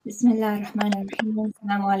Bismillah ar-Rahman ar-Rahim.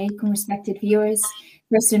 Assalamu alaikum, respected viewers.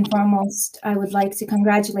 First and foremost, I would like to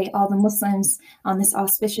congratulate all the Muslims on this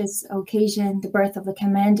auspicious occasion, the birth of the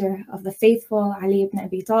commander of the faithful, Ali ibn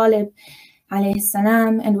Abi Talib, alayhi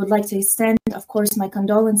salam, and would like to extend, of course, my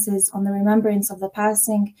condolences on the remembrance of the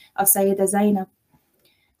passing of Sayyidah Zainab.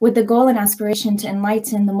 With the goal and aspiration to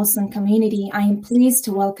enlighten the Muslim community, I am pleased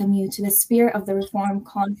to welcome you to the Spirit of the Reform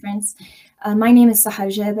Conference. My name is Sahar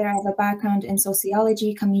Jaber. I have a background in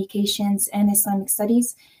sociology, communications, and Islamic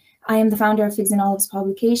studies. I am the founder of Figs and Olives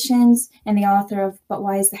Publications and the author of But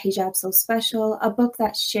Why is the Hijab So Special?, a book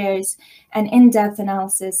that shares an in-depth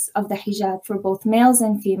analysis of the hijab for both males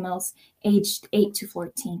and females aged 8 to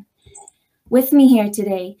 14. With me here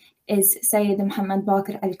today is Sayyid Muhammad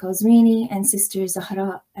Baqir Al-Qazwini and Sister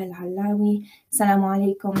Zahra Al-Allawi. Assalamu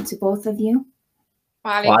alaikum to both of you.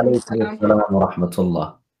 Wa alaikum assalam wa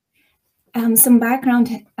rahmatullah. Some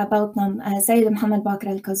background about them. Sayyid Muhammad Baqir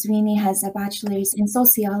Al-Qazwini has a bachelor's in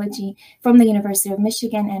sociology from the University of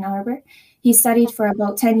Michigan, Ann Arbor. He studied for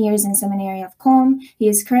about 10 years in seminary of Qom. He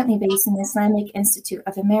is currently based in the Islamic Institute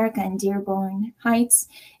of America in Dearborn Heights,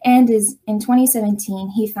 and in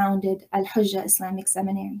 2017, he founded Al-Hujjah Islamic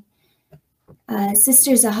Seminary.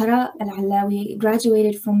 Sister Zahra Al-Allawi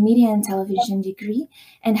graduated from Media and Television degree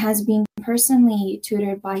and has been personally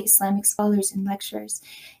tutored by Islamic scholars and lecturers.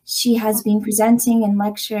 She has been presenting and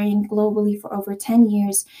lecturing globally for over 10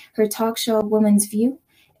 years. Her talk show, Women's View,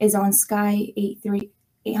 is on Sky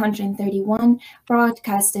 831,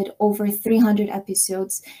 broadcasted over 300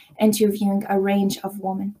 episodes, interviewing a range of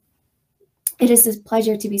women. It is a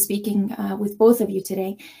pleasure to be speaking with both of you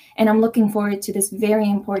today, and I'm looking forward to this very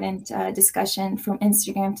important discussion from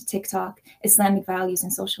Instagram to TikTok, Islamic values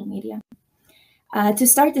and social media. To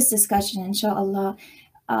start this discussion, inshallah,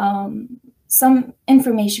 some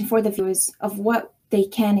information for the viewers of what they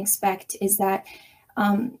can expect is that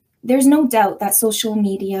there's no doubt that social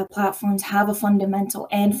media platforms have a fundamental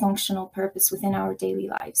and functional purpose within our daily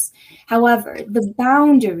lives. However, the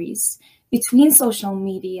boundaries between social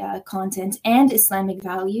media content and Islamic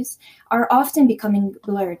values are often becoming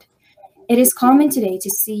blurred. It is common today to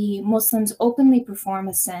see Muslims openly perform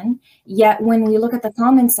a sin, yet when we look at the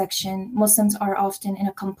comment section, Muslims are often in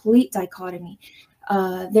a complete dichotomy.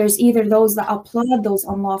 There's either those that applaud those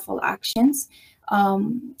unlawful actions,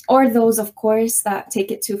 or those, of course, that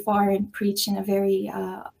take it too far and preach in a very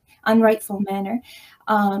unrightful manner.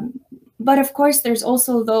 But of course, there's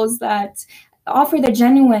also those that offer the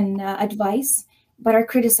genuine advice, but are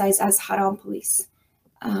criticized as haram police.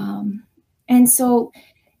 And so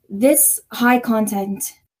this high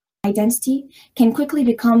content identity can quickly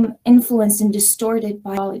become influenced and distorted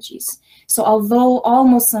by ideologies. So although all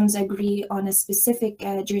Muslims agree on a specific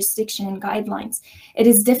jurisdiction and guidelines, it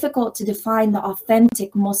is difficult to define the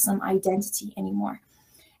authentic Muslim identity anymore.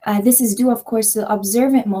 This is due, of course, to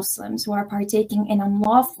observant Muslims who are partaking in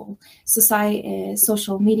unlawful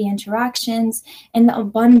social media interactions and the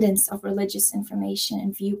abundance of religious information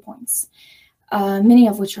and viewpoints, many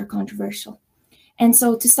of which are controversial. And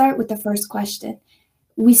so to start with the first question,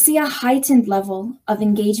 we see a heightened level of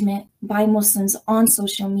engagement by Muslims on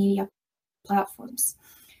social media platforms.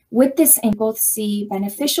 With this, we both see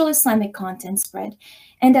beneficial Islamic content spread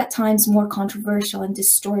and at times more controversial and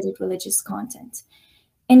distorted religious content.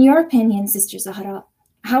 In your opinion, Sister Zahra,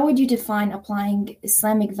 how would you define applying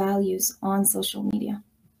Islamic values on social media?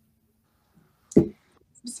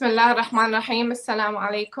 Bismillah ar-Rahman ar-Rahim. Assalamu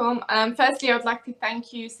alaikum. Firstly, I would like to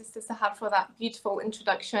thank you, Sister Sahar, for that beautiful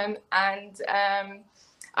introduction. And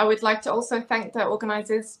I would like to also thank the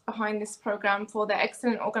organizers behind this program for their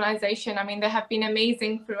excellent organization. I mean, they have been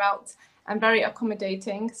amazing throughout and very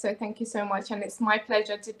accommodating. So thank you so much. And it's my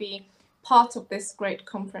pleasure to be part of this great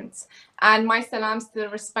conference. And my salams to the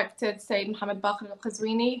respected Sayyid Muhammad Baqir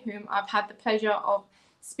Al-Qazwini, whom I've had the pleasure of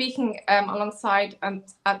speaking alongside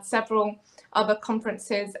at several other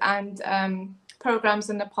conferences and programs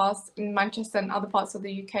in the past in Manchester and other parts of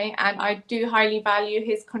the UK. And I do highly value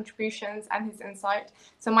his contributions and his insight.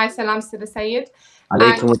 So my salams to the Sayyid.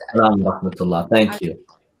 Alaykum assalam wa rahmatullah. Thank you.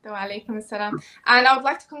 Alaykum assalam. And I would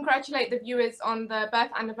like to congratulate the viewers on the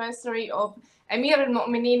birth anniversary of Amir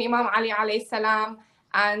al-Mu'mineen, Imam Ali alayhi salam,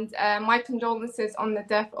 and my condolences on the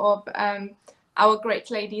death of our great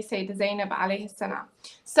lady, Sayyidah Zainab alayhi salam.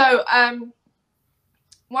 So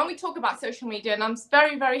when we talk about social media, and I'm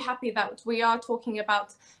very, very happy that we are talking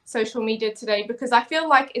about social media today, because I feel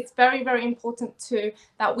like it's very, very important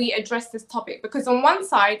that we address this topic, because on one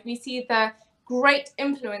side, we see the great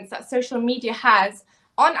influence that social media has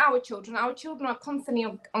on our children. Our children are constantly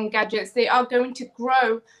on gadgets. They are going to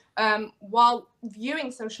grow while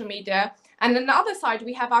viewing social media. And on the other side,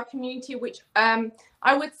 we have our community, which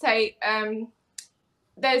I would say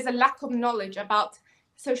there's a lack of knowledge about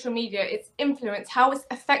social media, its influence, how it's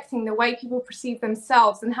affecting the way people perceive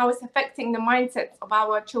themselves, and how it's affecting the mindsets of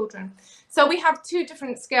our children. So we have two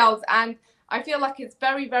different scales, and I feel like it's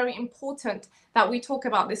very, very important that we talk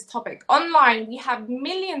about this topic. Online, we have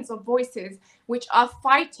millions of voices which are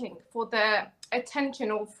fighting for the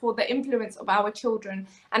attention or for the influence of our children.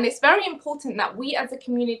 And it's very important that we as a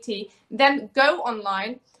community then go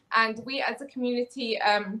online, and we as a community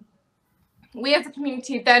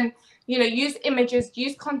then, you know, use images,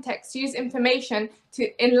 use context, use information to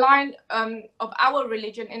in line of our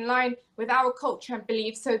religion, in line with our culture and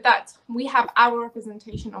beliefs, so that we have our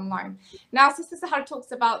representation online. Now, Sister Sahar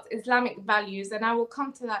talks about Islamic values, and I will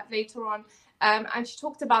come to that later on. And she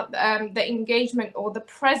talked about the engagement or the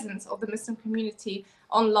presence of the Muslim community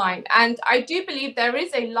online. And I do believe there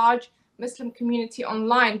is a large Muslim community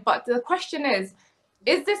online, but the question is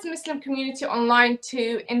this Muslim community online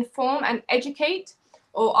to inform and educate,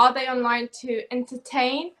 or are they online to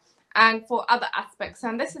entertain and for other aspects?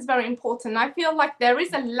 And this is very important. I feel like there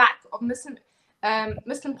is a lack of Muslim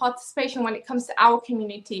participation when it comes to our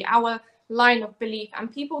community, our line of belief,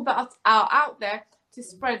 and people that are out there to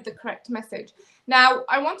spread the correct message. Now,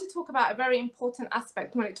 I want to talk about a very important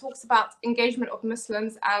aspect when it talks about engagement of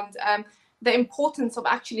Muslims and the importance of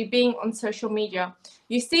actually being on social media.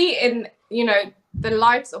 You see in, you know, the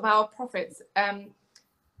lives of our prophets,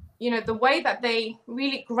 you know, the way that they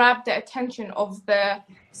really grab the attention of the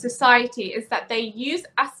society is that they use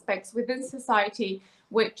aspects within society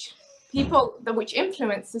which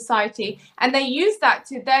influence society, and they use that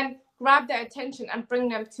to then grab their attention and bring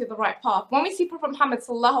them to the right path. When we see Prophet Muhammad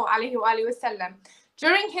sallallahu alaihi wasallam,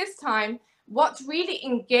 during his time, what really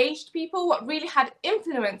engaged people, what really had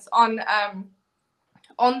influence on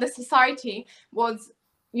the society was,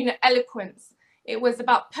 you know, eloquence. It was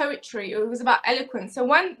about poetry. It was about eloquence. So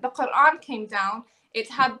when the Quran came down, it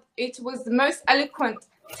was the most eloquent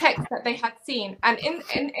text that they had seen. And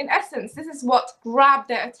in essence, this is what grabbed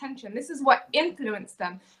their attention. This is what influenced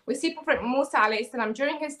them. We see Prophet Musa alayhi salam,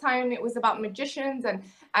 during his time, it was about magicians,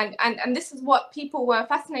 and this is what people were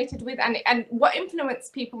fascinated with, and what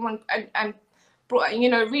influenced people and you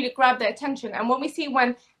know, really grabbed their attention. And when we see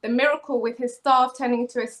when the miracle with his staff turning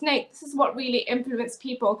into a snake, this is what really influenced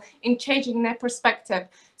people in changing their perspective.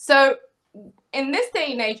 So in this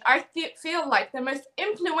day and age, I feel like the most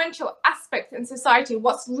influential aspect in society,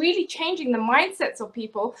 what's really changing the mindsets of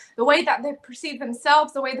people, the way that they perceive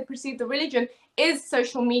themselves, the way they perceive the religion, is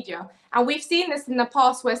social media. And we've seen this in the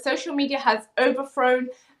past, where social media has overthrown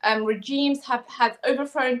regimes, has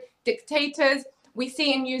overthrown dictators. We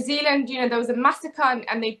see in New Zealand, you know, there was a massacre,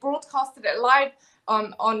 and they broadcasted it live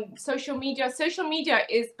on social media. Social media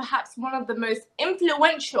is perhaps one of the most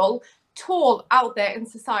influential tool out there in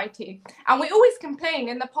society. And we always complain,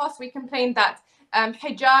 in the past we complained that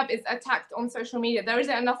hijab is attacked on social media. There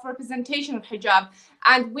isn't enough representation of hijab.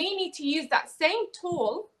 And we need to use that same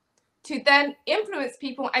tool to then influence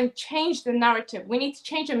people and change the narrative. We need to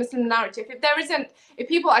change the Muslim narrative. If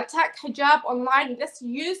people attack hijab online, let's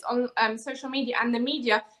use on social media and the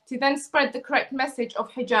media to then spread the correct message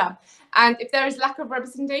of hijab. And if there is lack of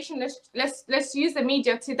representation, let's use the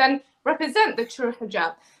media to then represent the true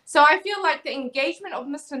hijab. So I feel like the engagement of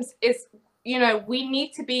Muslims is, you know, we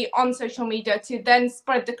need to be on social media to then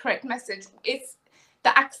spread the correct message. It's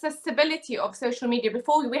the accessibility of social media.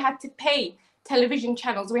 Before, we had to pay television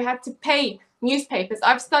channels, we had to pay newspapers.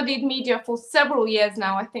 I've studied media for several years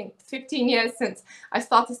now, I think 15 years since I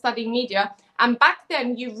started studying media. And back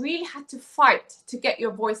then, you really had to fight to get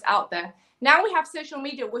your voice out there. Now we have social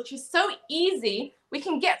media, which is so easy. We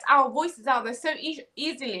can get our voices out there so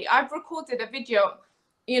easily. I've recorded a video,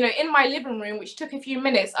 you know, in my living room, which took a few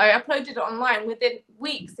minutes. I uploaded it online. Within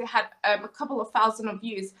weeks, it had a couple of thousand of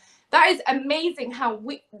views. That is amazing how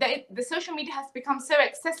the social media has become so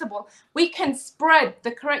accessible. We can spread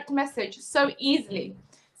the correct message so easily.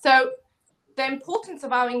 So the importance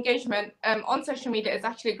of our engagement on social media is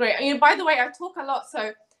actually great. And, you know, by the way, I talk a lot, so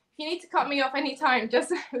if you need to cut me off anytime,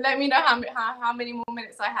 just let me know how many more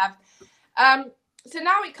minutes I have. So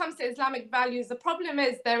now it comes to Islamic values. The problem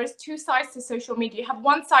is there is two sides to social media. You have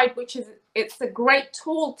one side, which is it's a great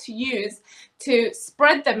tool to use to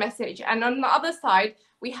spread the message. And on the other side,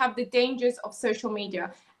 we have the dangers of social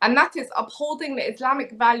media. And that is upholding the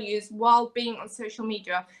Islamic values while being on social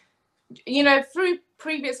media. You know, through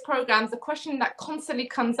previous programs, the question that constantly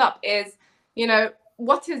comes up is, you know,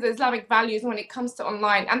 what is Islamic values when it comes to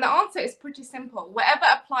online? And the answer is pretty simple. Whatever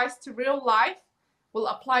applies to real life will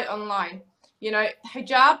apply online. You know,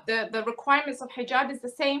 hijab, the requirements of hijab is the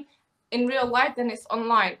same in real life than it's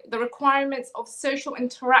online. The requirements of social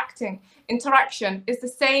interaction is the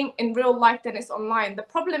same in real life than it's online. The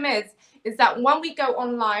problem is that when we go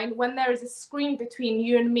online, when there is a screen between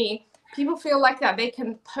you and me, people feel like that they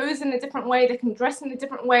can pose in a different way, they can dress in a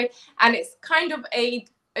different way, and it's kind of a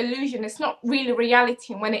illusion. It's not really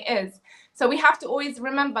reality when it is. So we have to always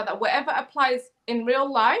remember that whatever applies in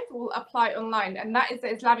real life will apply online, and that is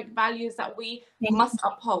the Islamic values that we must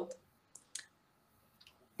uphold.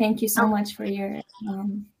 Thank you so much for your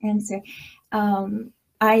answer.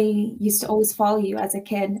 I used to always follow you as a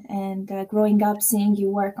kid, and growing up, seeing you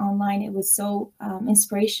work online, it was so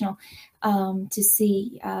inspirational to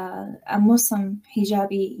see a Muslim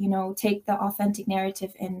hijabi, you know, take the authentic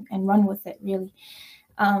narrative and run with it, really.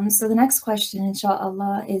 So the next question,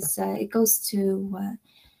 inshallah, is it goes to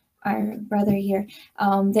our brother here.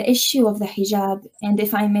 The issue of the hijab, and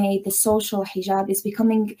if I may, the social hijab, is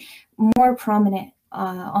becoming more prominent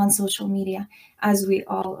on social media, as we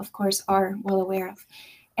all, of course, are well aware of.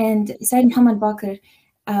 And Sayyid Muhammad Baqir,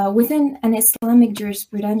 within an Islamic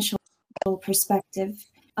jurisprudential perspective,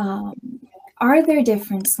 are there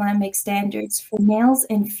different Islamic standards for males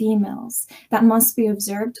and females that must be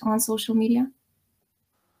observed on social media?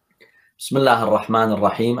 بسم الله الرحمن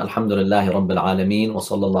الرحيم الحمد لله رب العالمين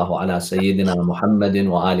وصلى الله على سيدنا محمد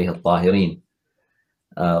وآله الطاهرين.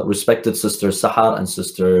 Respected Sister Sahar and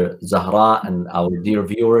Sister Zahra and our dear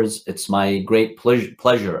viewers, it's my great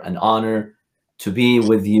pleasure and honor to be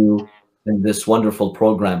with you in this wonderful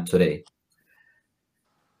program today.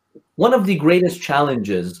 One of the greatest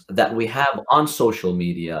challenges that we have on social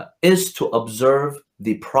media is to observe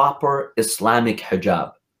the proper Islamic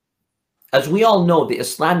hijab. As we all know, the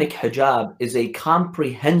Islamic hijab is a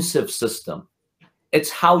comprehensive system. It's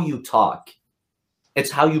how you talk.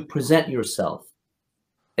 It's how you present yourself.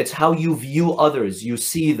 It's how you view others, you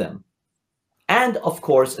see them. And of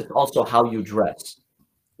course, it's also how you dress.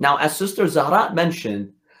 Now, as Sister Zahra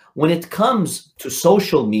mentioned, when it comes to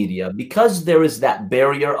social media, because there is that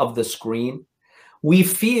barrier of the screen, we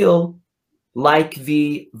feel like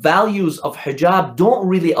the values of hijab don't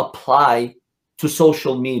really apply to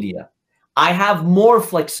social media. I have more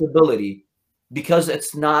flexibility because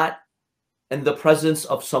it's not in the presence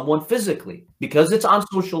of someone physically. Because it's on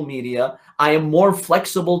social media, I am more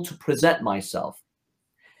flexible to present myself.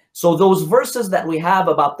 So those verses that we have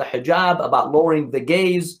about the hijab, about lowering the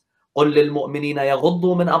gaze, قُلْ لِلْمُؤْمِنِينَ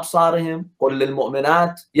يَغُضُّوا مِنْ أَبْصَارِهِمْ قُلْ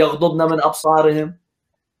لِلْمُؤْمِنَاتِ يَغْضُضْنَ مِنْ أَبْصَارِهِمْ.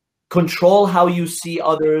 Control how you see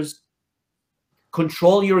others.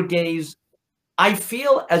 Control your gaze. I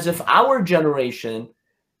feel as if our generation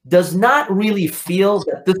does not really feel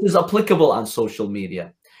that this is applicable on social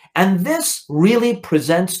media. And this really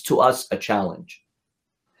presents to us a challenge.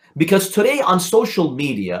 Because today on social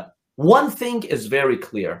media, one thing is very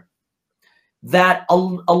clear, that a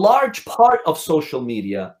large part of social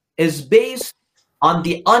media is based on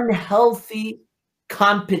the unhealthy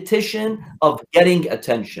competition of getting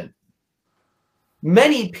attention.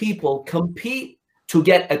 Many people compete to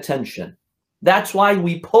get attention. That's why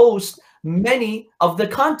we post many of the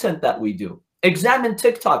content that we do. Examine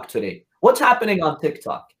TikTok today. What's happening on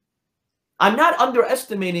TikTok? I'm not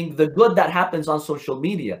underestimating the good that happens on social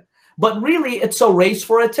media, but really it's a race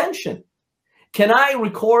for attention. Can I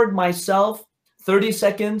record myself 30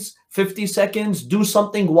 seconds, 50 seconds, do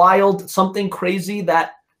something wild, something crazy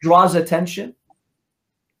that draws attention?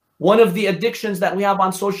 One of the addictions that we have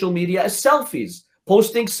on social media is selfies,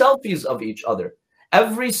 posting selfies of each other.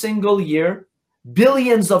 Every single year,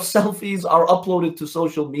 billions of selfies are uploaded to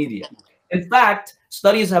social media. In fact,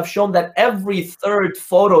 studies have shown that every third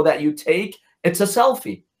photo that you take, it's a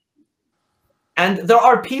selfie. And there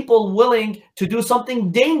are people willing to do something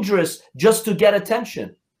dangerous just to get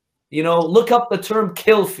attention. You know, look up the term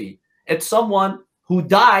kilfie. It's someone who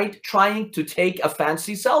died trying to take a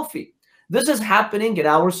fancy selfie. This is happening in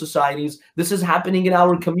our societies. This is happening in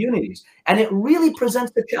our communities. And it really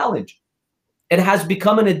presents a challenge. It has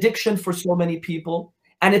become an addiction for so many people,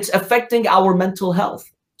 and it's affecting our mental health.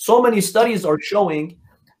 So many studies are showing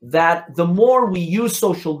that the more we use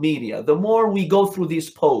social media, the more we go through these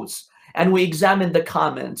posts and we examine the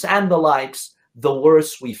comments and the likes, the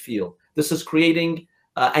worse we feel. This is creating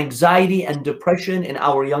anxiety and depression in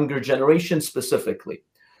our younger generation specifically.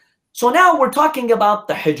 So now we're talking about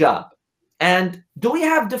the hijab. And do we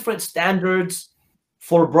have different standards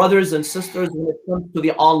for brothers and sisters when it comes to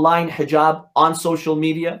the online hijab on social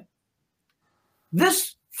media?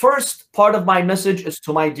 This first part of my message is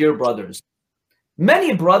to my dear brothers.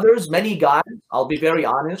 Many brothers, many guys, I'll be very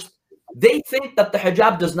honest, they think that the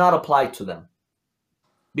hijab does not apply to them.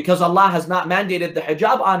 Because Allah has not mandated the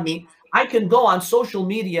hijab on me, I can go on social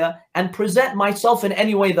media and present myself in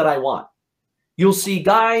any way that I want. You'll see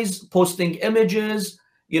guys posting images,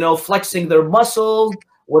 flexing their muscles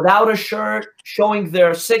without a shirt, showing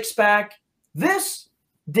their six-pack. This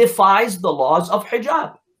defies the laws of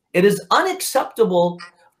hijab. It is unacceptable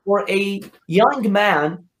for a young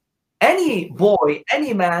man, any boy,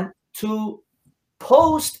 any man, to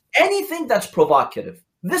post anything that's provocative.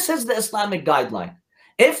 This is the Islamic guideline.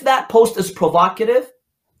 If that post is provocative,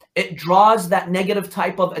 it draws that negative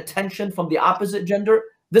type of attention from the opposite gender.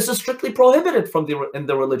 This is strictly prohibited in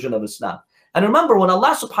the religion of Islam. And remember, when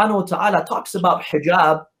Allah subhanahu wa ta'ala talks about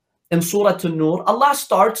hijab in Surah An-Nur, Allah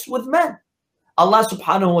starts with men. Allah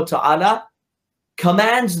subhanahu wa ta'ala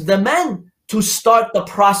commands the men to start the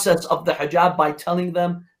process of the hijab by telling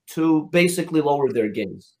them to basically lower their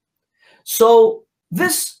gaze. So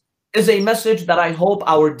this is a message that I hope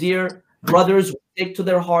our dear brothers will take to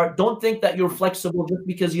their heart. Don't think that you're flexible just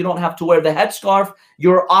because you don't have to wear the headscarf.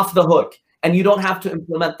 You're off the hook and you don't have to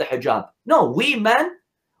implement the hijab. No, we men,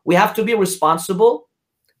 we have to be responsible.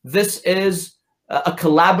 This is a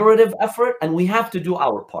collaborative effort and we have to do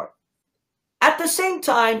our part. At the same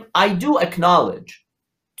time, I do acknowledge,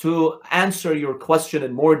 to answer your question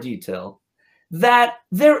in more detail, that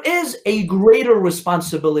there is a greater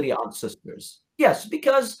responsibility on sisters. Yes,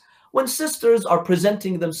 because when sisters are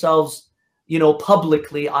presenting themselves,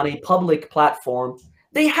 publicly on a public platform,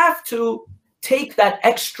 they have to take that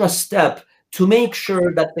extra step to make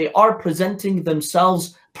sure that they are presenting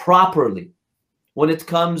themselves properly when it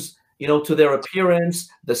comes, to their appearance,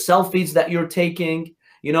 the selfies that you're taking.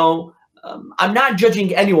 I'm not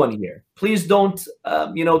judging anyone here. Please don't,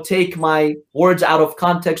 take my words out of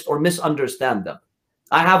context or misunderstand them.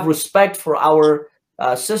 I have respect for our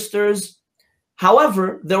sisters.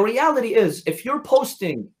 However, the reality is, if you're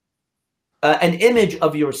posting an image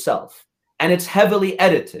of yourself and it's heavily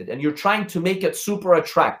edited and you're trying to make it super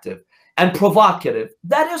attractive and provocative,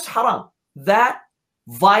 that is haram. That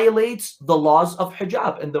violates the laws of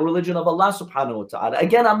hijab in the religion of Allah subhanahu wa ta'ala.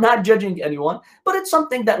 Again, I'm not judging anyone, but it's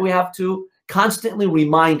something that we have to constantly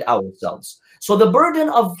remind ourselves. So the burden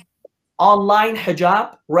of online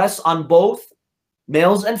hijab rests on both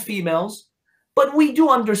males and females, but we do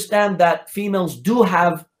understand that females do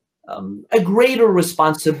have a greater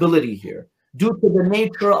responsibility here due to the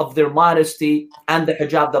nature of their modesty and the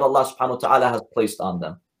hijab that Allah subhanahu wa ta'ala has placed on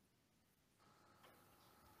them.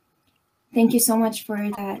 Thank you so much for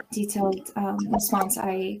that detailed response.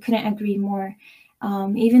 I couldn't agree more.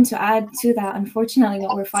 Even to add to that, unfortunately,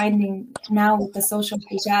 what we're finding now with the social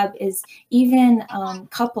hijab is even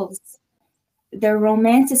couples, they're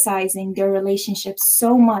romanticizing their relationships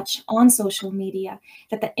so much on social media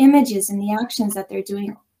that the images and the actions that they're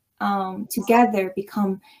doing together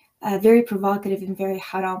become very provocative and very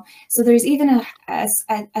haram. So there's even a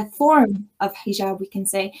form of hijab, we can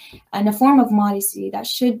say, and a form of modesty that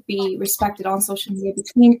should be respected on social media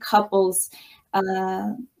between couples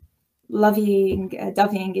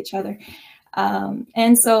loving each other.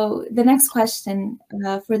 And so the next question,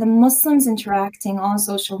 for the Muslims interacting on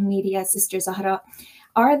social media, Sister Zahra,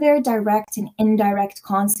 are there direct and indirect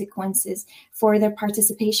consequences for their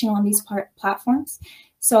participation on these platforms?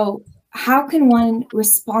 So how can one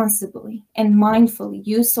responsibly and mindfully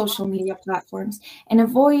use social media platforms and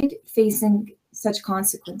avoid facing such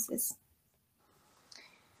consequences?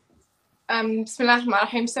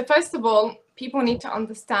 Bismillahirrahmanirrahim. So first of all, people need to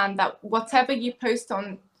understand that whatever you post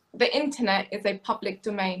on the internet is a public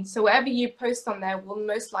domain. So whatever you post on there will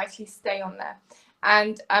most likely stay on there.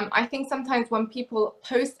 And I think sometimes when people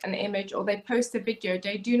post an image or they post a video,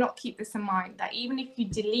 they do not keep this in mind, that even if you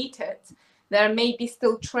delete it, there may be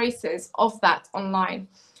still traces of that online.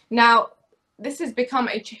 Now, this has become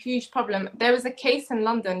a huge problem. There was a case in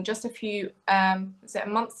London just a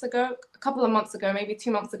couple of months ago, maybe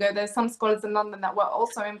 2 months ago. There's some scholars in London that were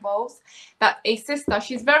also involved, that a sister,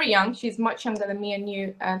 she's very young, she's much younger than me and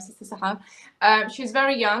you, Sister Sahar. She's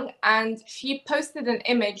very young, and she posted an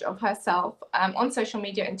image of herself on social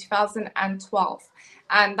media in 2012.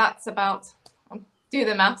 And that's about, do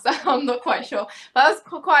the maths, I'm not quite sure. But that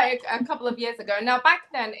was quite a couple of years ago. Now, back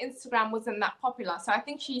then, Instagram wasn't that popular. So I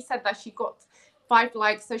think she said that she got 5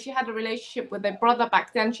 likes. So she had a relationship with a brother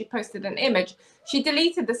back then. She posted an image. She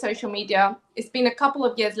deleted the social media. It's been a couple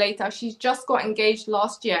of years later. She's just got engaged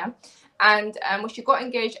last year. And when she got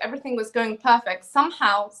engaged, everything was going perfect.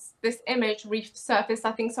 Somehow, this image resurfaced.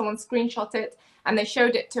 I think someone screenshot it and they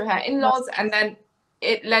showed it to her in-laws. And then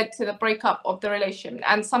it led to the breakup of the relationship,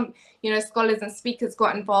 and some, scholars and speakers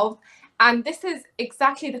got involved. And this is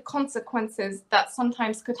exactly the consequences that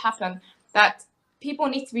sometimes could happen, that people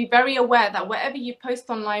need to be very aware that whatever you post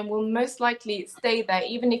online will most likely stay there,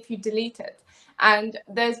 even if you delete it. And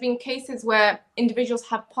there's been cases where individuals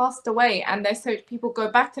have passed away, and people go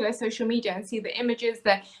back to their social media and see the images,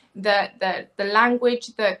 the language,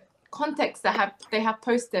 the context that they have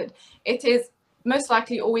posted. It is most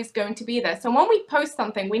likely always going to be there. So when we post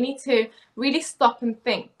something, we need to really stop and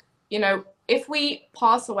think, you know, if we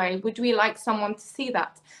pass away, would we like someone to see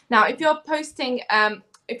that? Now, if you're posting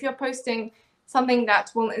something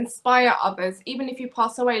that will inspire others, even if you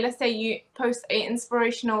pass away, let's say you post an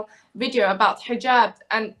inspirational video about hijab,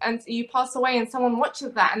 and you pass away and someone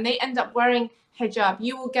watches that and they end up wearing hijab,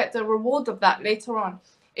 you will get the reward of that later on.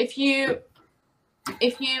 If you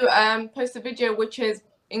post a video which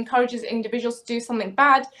encourages individuals to do something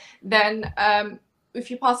bad, then if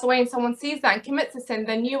you pass away and someone sees that and commits a sin,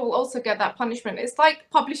 then you will also get that punishment. It's like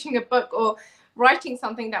publishing a book or writing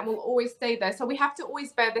something that will always stay there. So we have to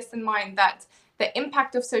always bear this in mind, that the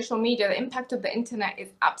impact of social media, the impact of the internet is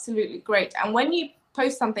absolutely great. And when you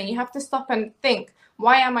post something, you have to stop and think,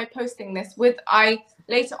 why am I posting this? Would I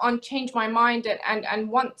later on change my mind and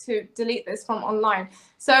want to delete this from online?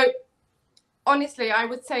 So honestly, I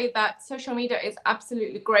would say that social media is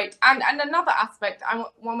absolutely great. And another aspect,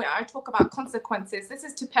 when I talk about consequences, this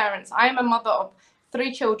is to parents. I am a mother of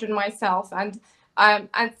 3 children myself, and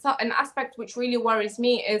so an aspect which really worries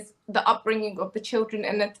me is the upbringing of the children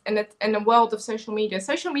in a world of social media.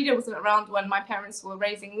 Social media wasn't around when my parents were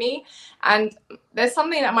raising me, and there's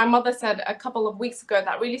something that my mother said a couple of weeks ago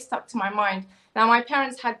that really stuck to my mind. Now, my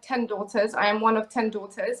parents had 10 daughters. I am one of 10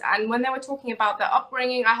 daughters. And when they were talking about their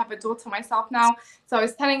upbringing, I have a daughter myself now. So I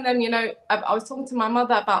was telling them, you know, I was talking to my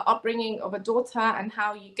mother about upbringing of a daughter and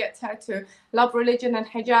how you get her to love religion and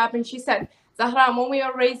hijab. And she said, Zahra, when we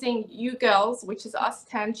were raising you girls, which is us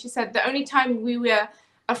 10, she said the only time we were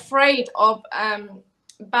afraid of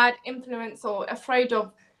bad influence or afraid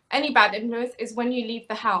of any bad influence is when you leave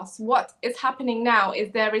the house. What is happening now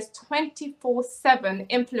is there is 24/7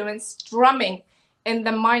 influence drumming in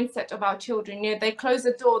the mindset of our children. You know, they close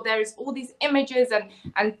the door, there is all these images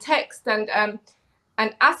and text and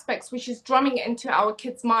aspects which is drumming it into our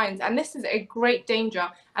kids' minds, and this is a great danger.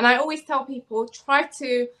 And I always tell people, try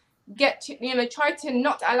to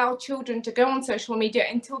not allow children to go on social media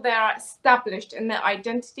until they are established in their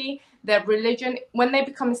identity, their religion, when they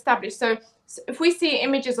become established. So if we see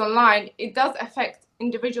images online, it does affect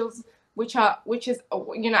individuals which is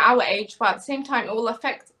our age, but at the same time it will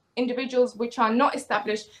affect individuals which are not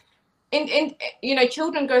established.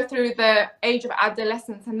 Children go through the age of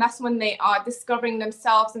adolescence, and that's when they are discovering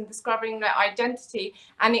themselves and discovering their identity,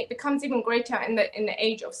 and it becomes even greater in the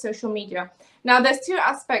age of social media. Now, there's 2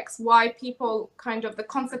 aspects why people the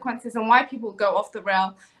consequences and why people go off the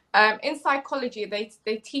rail. In psychology,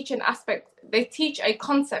 they teach a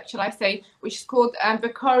concept, shall I say, which is called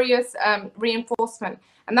vicarious reinforcement,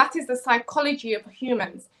 and that is the psychology of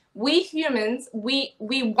humans. We humans, we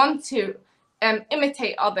want to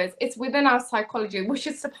imitate others. It's within our psychology, which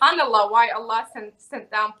is, subhanallah, why Allah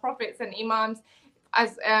sent down prophets and imams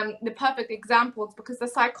as the perfect examples, because the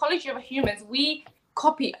psychology of humans, we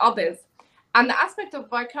copy others. And the aspect of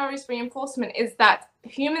vicarious reinforcement is that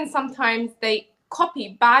humans sometimes they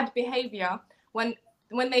copy bad behavior when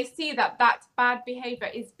they see that bad behavior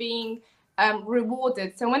is being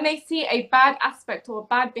rewarded. So when they see a bad aspect or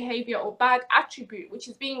bad behavior or bad attribute which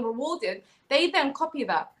is being rewarded, they then copy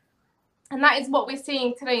that. And that is what we're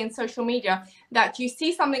seeing today in social media, that you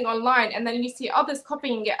see something online and then you see others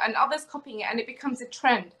copying it and others copying it, and it becomes a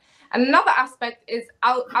trend. And another aspect is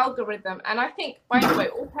algorithm. And I think, by the way,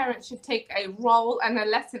 all parents should take a role and a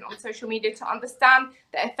lesson on social media to understand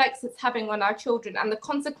the effects it's having on our children and the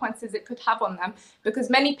consequences it could have on them, because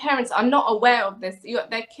many parents are not aware of this.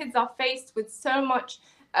 Their kids are faced with so much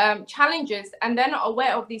challenges, and they're not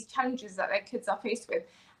aware of these challenges that their kids are faced with.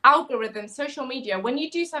 Algorithm, social media, when you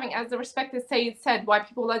do something, as the respected Sayyid said, why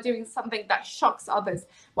people are doing something that shocks others,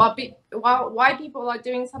 why people are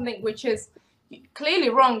doing something which is clearly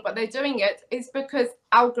wrong, but they're doing it, is because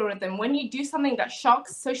algorithm. When you do something that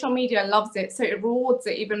shocks, social media loves it, so it rewards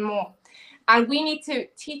it even more. And we need to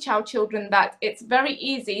teach our children that it's very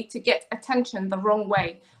easy to get attention the wrong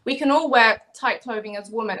way. We can all wear tight clothing as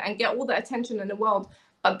women and get all the attention in the world,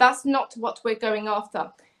 but that's not what we're going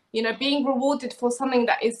after. You know, being rewarded for something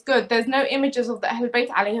that is good. There's no images of the Ahl Bayt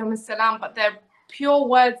alayhim salam, but they're pure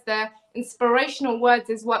words, they're inspirational words,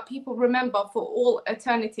 is what people remember for all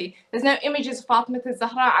eternity. There's no images of Fatima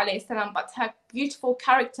al-Zahra alayhi salam, but her beautiful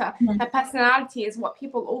character, her personality is what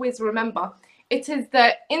people always remember. It is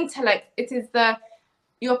the intellect, it is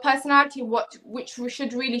your personality which we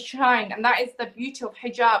should really shine, and that is the beauty of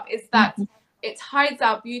hijab, is that it hides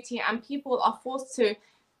our beauty, and people are forced to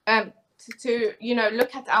you know,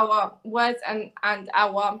 look at our words and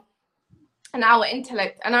our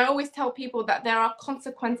intellect. And I always tell people that there are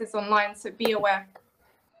consequences online, so be aware.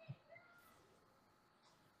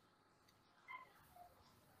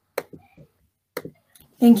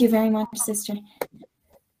 Thank you very much, sister.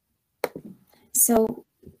 So,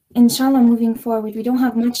 inshallah, moving forward, we don't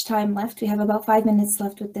have much time left. We have about 5 minutes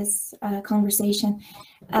left with this conversation.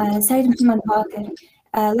 Sayyid Muhammad Baqir,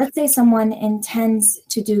 let's say someone intends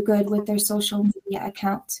to do good with their social media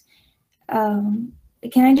account. Can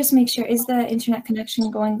I just make sure, is the internet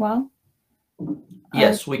connection going well?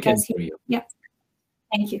 Yes, we can hear you. Yeah,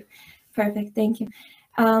 thank you. Perfect, thank you.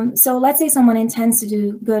 So let's say someone intends to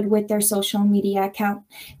do good with their social media account.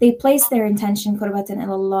 They place their intention, qurbatan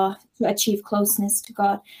ilallah, to achieve closeness to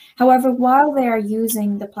God. However, while they are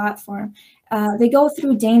using the platform, they go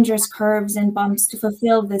through dangerous curves and bumps to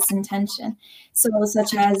fulfill this intention. So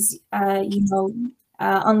such as,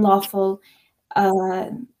 unlawful,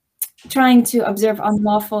 trying to observe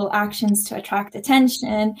unlawful actions to attract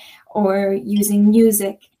attention, or using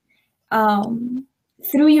music.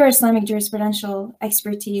 Through your Islamic jurisprudential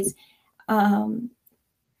expertise,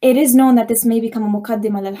 it is known that this may become a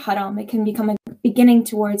muqaddimah al-haram. It can become a beginning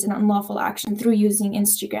towards an unlawful action through using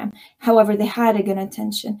Instagram. However, they had a good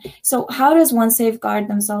intention. So how does one safeguard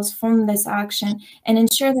themselves from this action and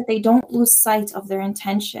ensure that they don't lose sight of their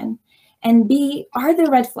intention? And B, are there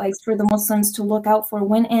red flags for the Muslims to look out for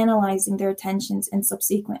when analyzing their intentions and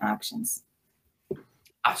subsequent actions?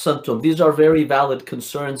 Ahsantum. These are very valid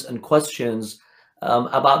concerns and questions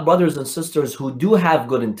about brothers and sisters who do have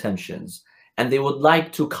good intentions and they would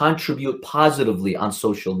like to contribute positively on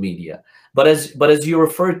social media. But as you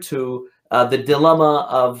referred to, the dilemma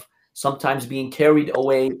of sometimes being carried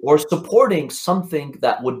away or supporting something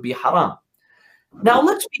that would be haram. Now,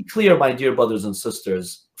 let's be clear, my dear brothers and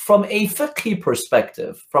sisters, from a fiqhi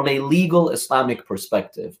perspective, from a legal Islamic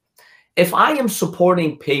perspective, if I am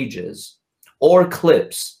supporting pages or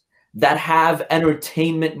clips that have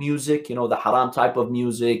entertainment music, you know, the haram type of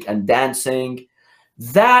music and dancing,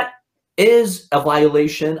 that is a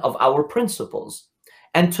violation of our principles.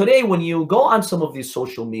 And today, when you go on some of these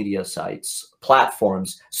social media sites,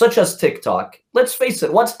 platforms, such as TikTok, let's face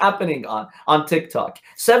it, what's happening on TikTok?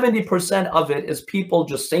 70% of it is people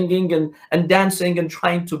just singing and dancing and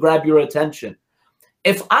trying to grab your attention.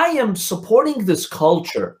 If I am supporting this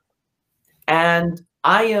culture and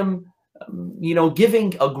I am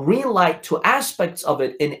giving a green light to aspects of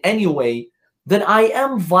it in any way, then I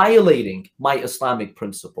am violating my Islamic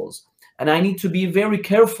principles. And I need to be very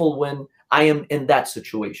careful when I am in that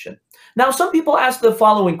situation. Now, some people ask the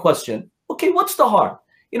following question, okay, what's the harm?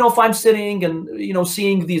 If I'm sitting and,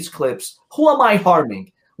 seeing these clips, who am I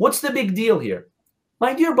harming? What's the big deal here?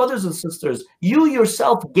 My dear brothers and sisters, you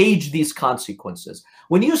yourself gauge these consequences.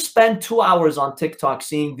 When you spend 2 hours on TikTok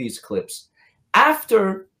seeing these clips,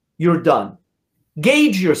 after you're done,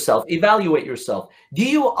 gauge yourself, evaluate yourself. Do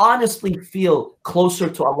you honestly feel closer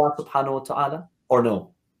to Allah subhanahu wa ta'ala or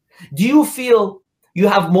no? Do you feel you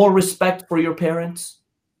have more respect for your parents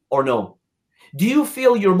or no? Do you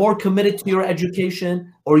feel you're more committed to your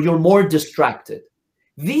education or you're more distracted?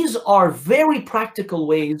 These are very practical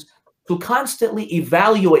ways to constantly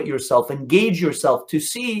evaluate yourself and gauge yourself to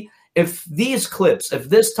see if these clips, if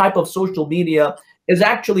this type of social media is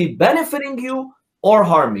actually benefiting you or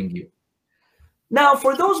harming you. Now,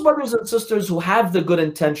 for those brothers and sisters who have the good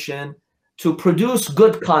intention to produce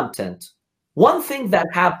good content, one thing that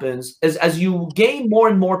happens is as you gain more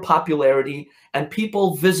and more popularity and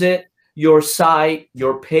people visit your site,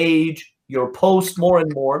 your page, your post more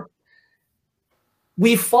and more,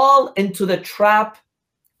 we fall into the trap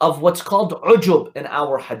of what's called ujub in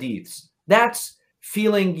our hadiths. That's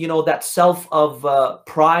feeling, that self of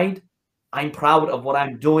pride. I'm proud of what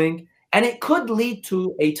I'm doing. And it could lead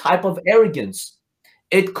to a type of arrogance.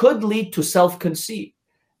 It could lead to self-conceit.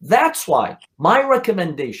 That's why my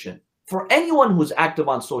recommendation for anyone who's active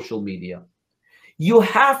on social media, you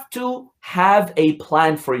have to have a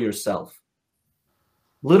plan for yourself.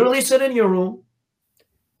 Literally sit in your room.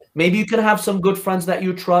 Maybe you can have some good friends that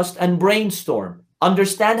you trust and brainstorm.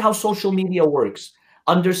 Understand how social media works.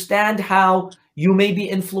 Understand how you may be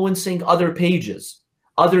influencing other pages,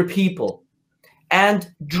 other people.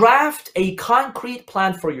 And draft a concrete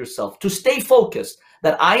plan for yourself to stay focused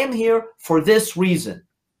that I am here for this reason.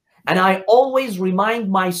 And I always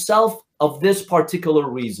remind myself of this particular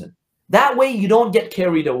reason. That way you don't get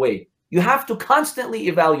carried away. You have to constantly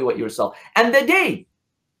evaluate yourself. And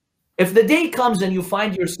if the day comes and you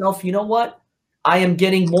find yourself, you know what? I am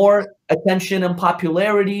getting more attention and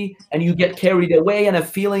popularity, and you get carried away and a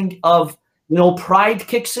feeling of, pride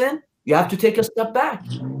kicks in. You have to take a step back.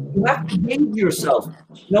 You have to behave yourself.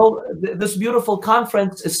 This beautiful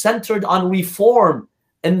conference is centered on reform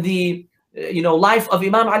in the life of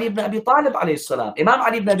Imam Ali ibn Abi Talib alayhi salam. Imam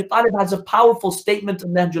Ali ibn Abi Talib has a powerful statement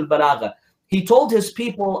in Nahj al-Balagha. He told his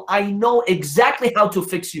people, I know exactly how to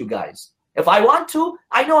fix you guys. If I want to,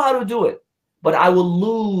 I know how to do it. But I will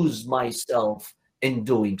lose myself in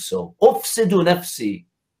doing so. Ufsidu nafsi.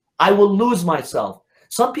 I will lose myself.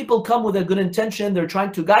 Some people come with a good intention. They're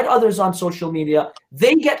trying to guide others on social media.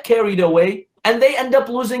 They get carried away and they end up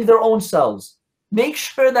losing their own selves. Make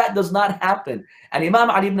sure that does not happen. And Imam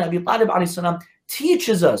Ali ibn Abi Talib alayhi salam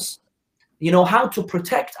teaches us, how to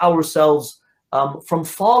protect ourselves from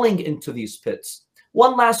falling into these pits.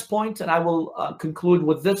 One last point, and I will conclude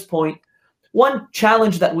with this point. One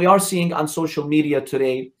challenge that we are seeing on social media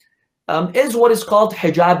today is what is called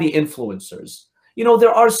hijabi influencers.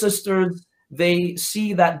 There are sisters, they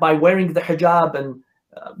see that by wearing the hijab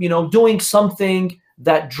and doing something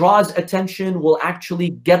that draws attention will actually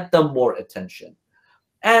get them more attention.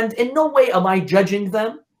 And in no way am I judging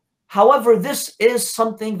them. However, this is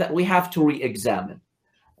something that we have to re-examine.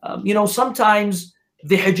 Sometimes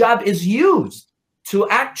the hijab is used to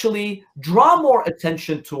actually draw more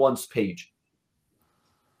attention to one's page.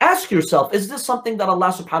 Ask yourself, is this something that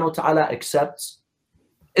Allah subhanahu wa ta'ala accepts?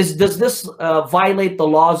 Does this violate the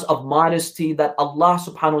laws of modesty that Allah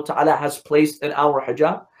subhanahu wa ta'ala has placed in our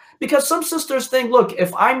hijab? Because some sisters think, look,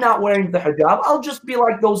 if I'm not wearing the hijab, I'll just be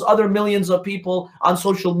like those other millions of people on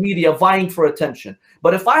social media vying for attention.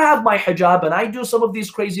 But if I have my hijab and I do some of these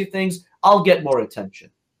crazy things, I'll get more attention.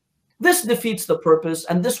 This defeats the purpose,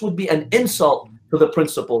 and this would be an insult to the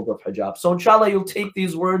principles of hijab. So inshallah, you'll take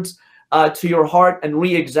these words to your heart and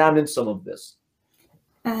re-examine some of this.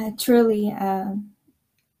 Truly,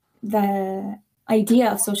 the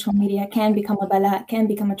idea of social media can become a bala, can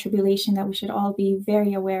become a tribulation that we should all be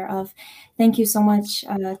very aware of. Thank you so much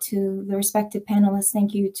to the respected panelists.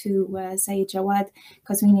 Thank you to Sayyid Jawad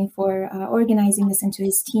Qazwini for organizing this into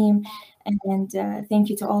his team. And thank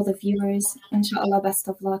you to all the viewers. Inshallah, best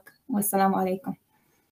of luck. Wassalamu alaikum.